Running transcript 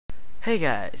Hey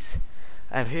guys,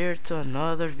 I'm here to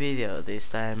another video, this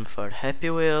time for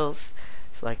Happy Wheels.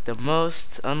 It's like the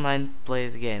most online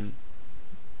played game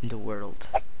in the world.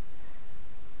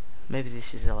 Maybe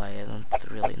this is a lie, I don't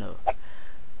really know.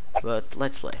 But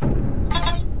let's play.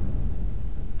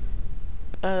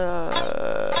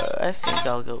 I think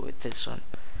I'll go with this one.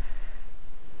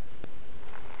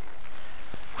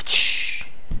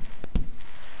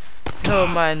 No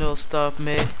mine will stop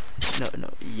me.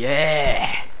 No,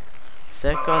 yeah!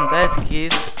 Second that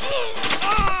kid.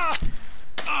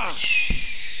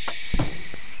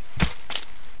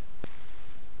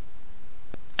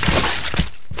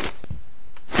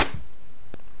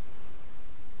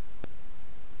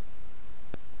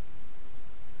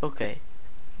 Okay.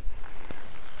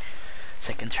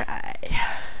 Second try.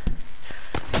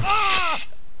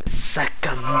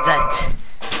 Second that.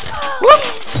 Whoop!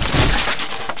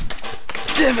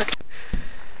 Damn it!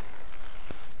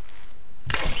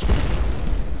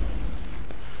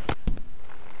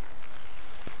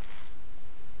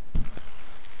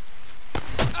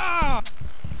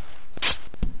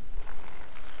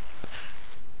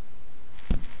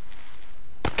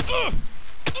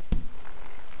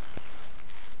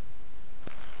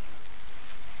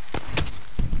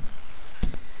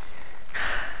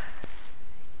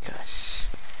 Gosh.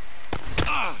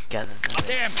 Gotta do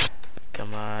this.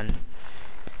 Come on.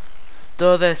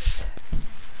 Do this.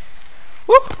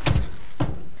 Woo!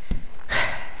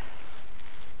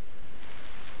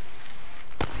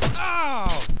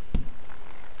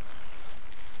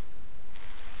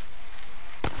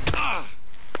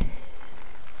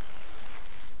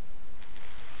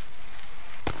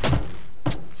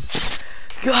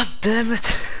 God damn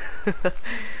it!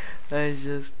 I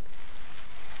just...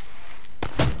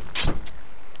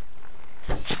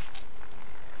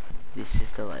 This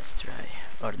is the last try,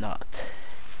 or not.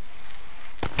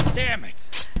 Damn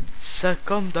it!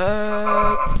 Second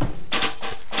that!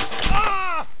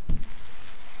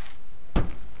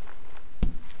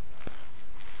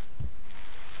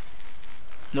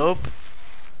 Nope.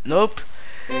 Nope.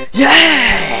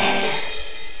 Yeah!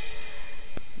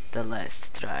 The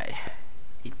last try.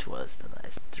 It was the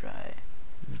last try.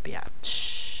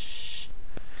 Biatch.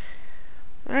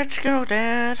 Let's go,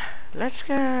 Dad. Let's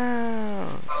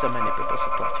go. So many people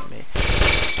supporting me.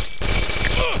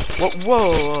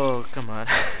 Whoa, come on.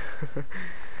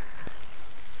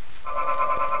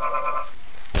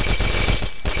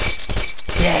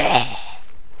 Yeah.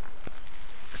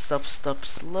 Stop,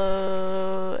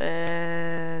 slow,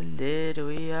 and there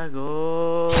we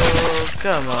go.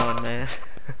 Come on, man.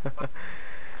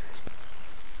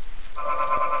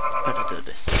 Gotta do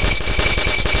this.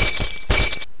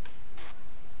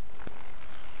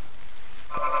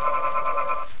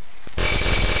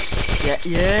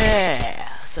 Yeah.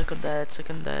 Second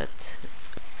that.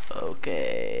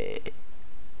 Okay.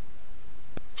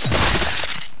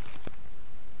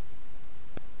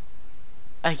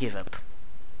 I give up.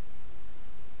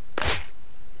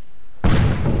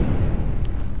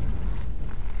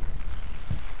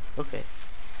 Okay.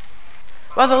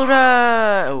 What?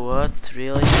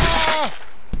 Really?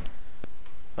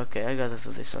 Okay, I gotta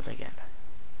do this one again.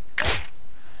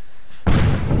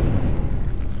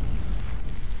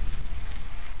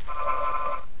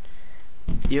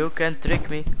 You can trick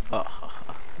me. Oh,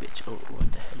 bitch. Oh,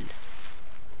 what the hell?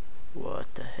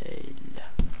 What the hell?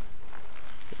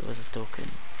 It was a token.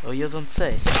 Oh, you don't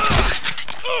say.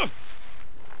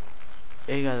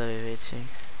 You gotta be bitching.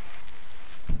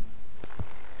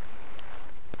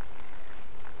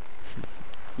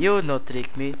 You no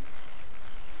trick me.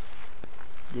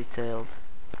 Detailed.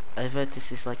 I bet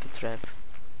this is like a trap.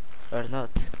 Or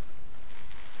not.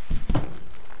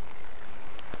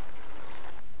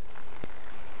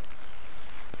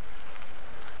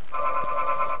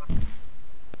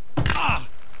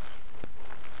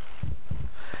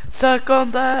 Suck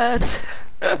on that!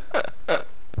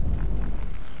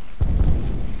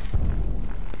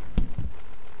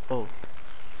 Oh.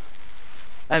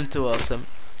 I'm too awesome.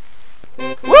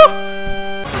 Woo!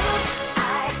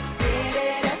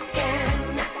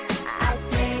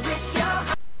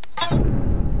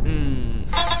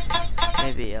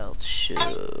 Maybe I'll choose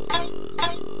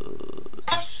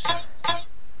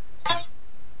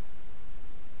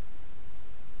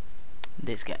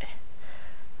this guy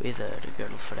with a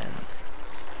girlfriend.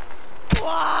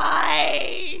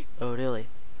 Why? Oh really?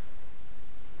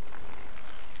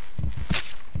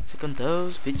 Suck on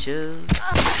those bitches.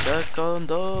 Suck on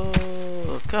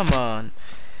those. Come on.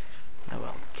 Now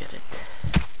I'll get it.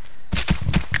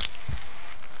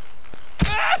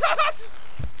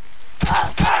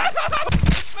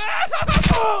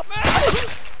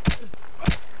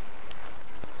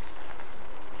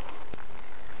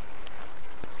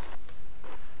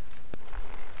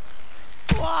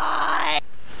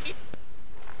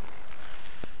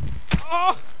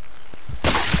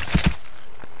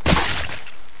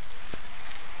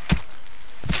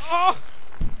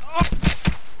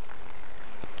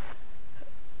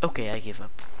 Okay, I give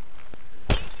up.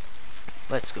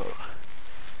 Let's go.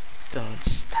 Don't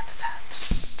stat that.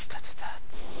 Stat that.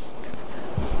 Stat that.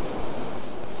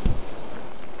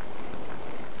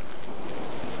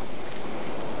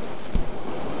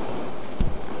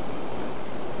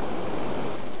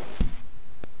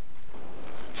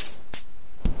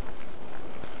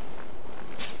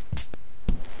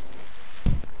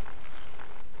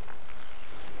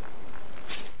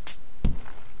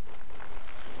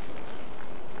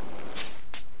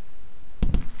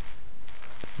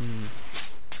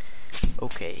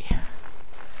 Okay.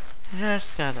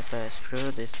 Just gotta pass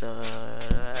through these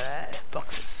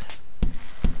boxes.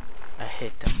 I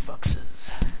hate them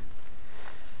boxes.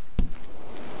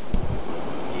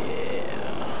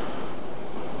 Yeah.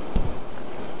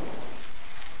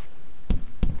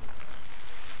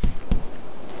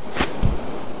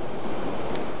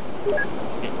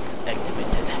 It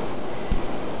activated.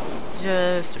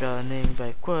 Just running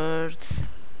backwards.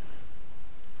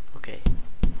 Okay.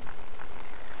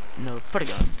 No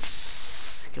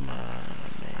polygons. Come on,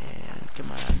 man.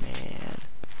 Come on, man.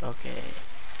 Okay.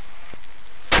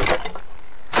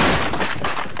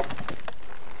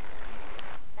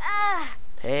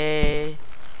 Hey.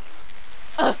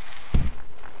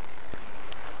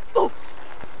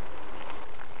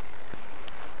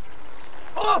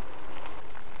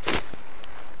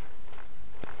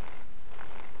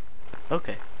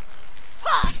 Okay.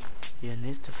 You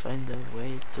need to find a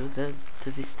way to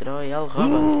destroy all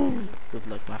robots. Good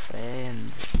luck, my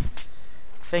friend.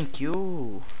 Thank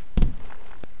you.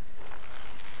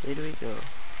 Where do we go?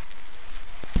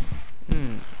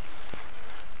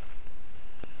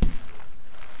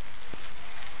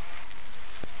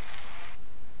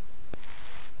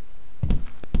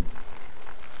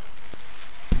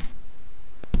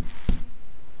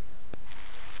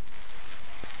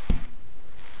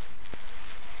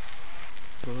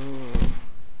 Oh.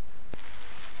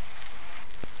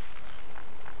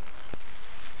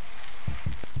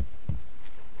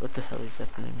 What the hell is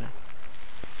happening, man?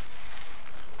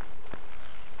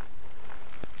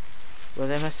 What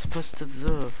am I supposed to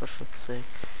do, for fuck's sake?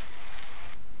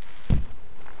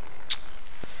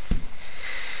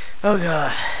 Oh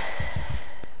god.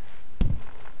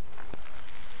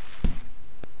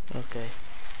 Okay.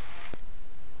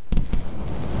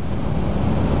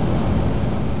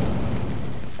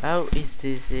 How is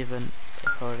this even a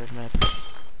horror map?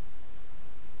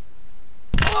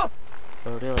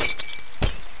 Oh really?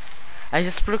 I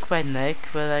just broke my neck,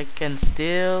 but I can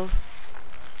still...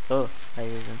 Oh, I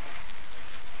didn't.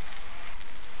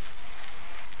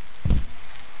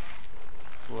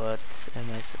 What am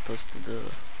I supposed to do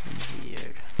in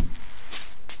here?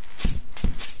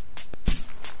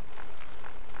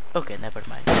 Okay, never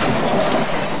mind.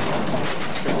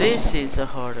 So this is a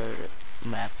horror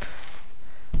map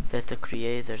that the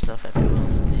creators of Happy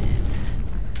Wheels did.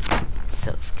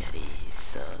 So scary,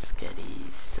 so scary,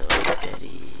 so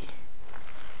scary.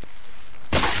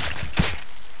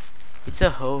 It's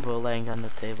a hobo lying on the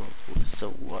table,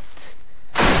 so what?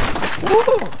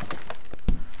 Woo!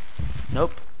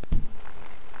 Nope.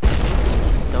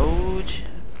 Doge.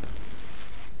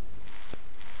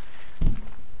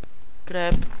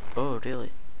 Crap. Oh,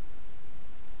 really?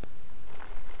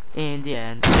 In the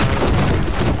end.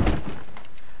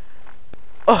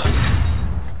 Oh!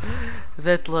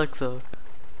 That luck though.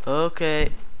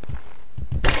 Okay.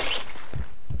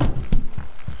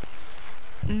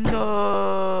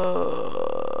 No.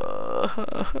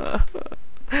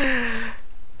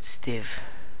 Steve.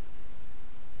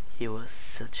 He was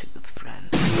such a good friend.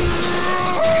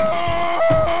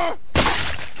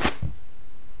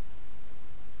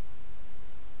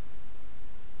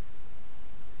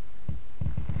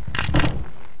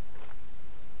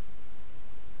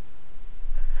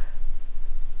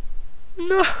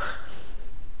 No.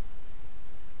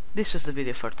 This was the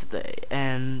video for today,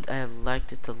 and I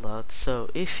liked it a lot, so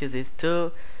if you did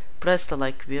too, press the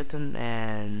like button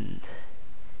and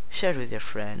share with your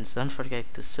friends. Don't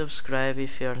forget to subscribe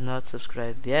if you're not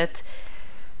subscribed yet.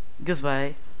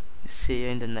 Goodbye, see you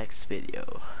in the next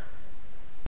video.